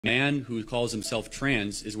man who calls himself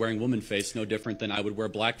trans is wearing woman face no different than I would wear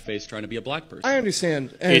blackface trying to be a black person. I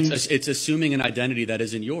understand. And it's assuming an identity that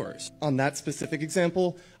isn't yours. On that specific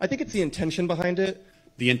example, I think it's the intention behind it.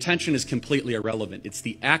 The intention is completely irrelevant. It's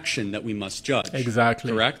the action that we must judge.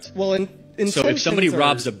 Exactly. Correct? Well, so if somebody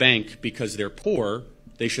robs a bank because they're poor,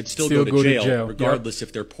 they should still go to jail, regardless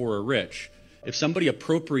if they're poor or rich. If somebody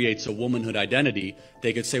appropriates a womanhood identity,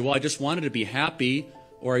 they could say, well, I just wanted to be happy,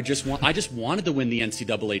 or I just wanted to win the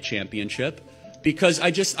NCAA championship because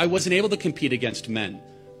I wasn't able to compete against men.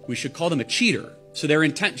 We should call them a cheater. So their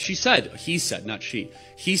intent, he said, not she.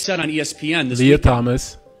 He said on ESPN this Leah weekend,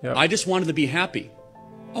 Thomas. Yep. I just wanted to be happy.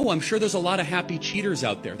 Oh, I'm sure there's a lot of happy cheaters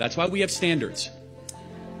out there. That's why we have standards.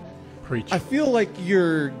 Preach. I feel like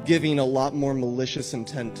you're giving a lot more malicious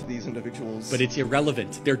intent to these individuals. But it's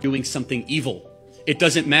irrelevant. They're doing something evil. It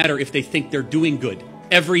doesn't matter if they think they're doing good.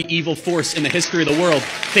 Every evil force in the history of the world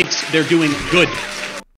thinks they're doing good.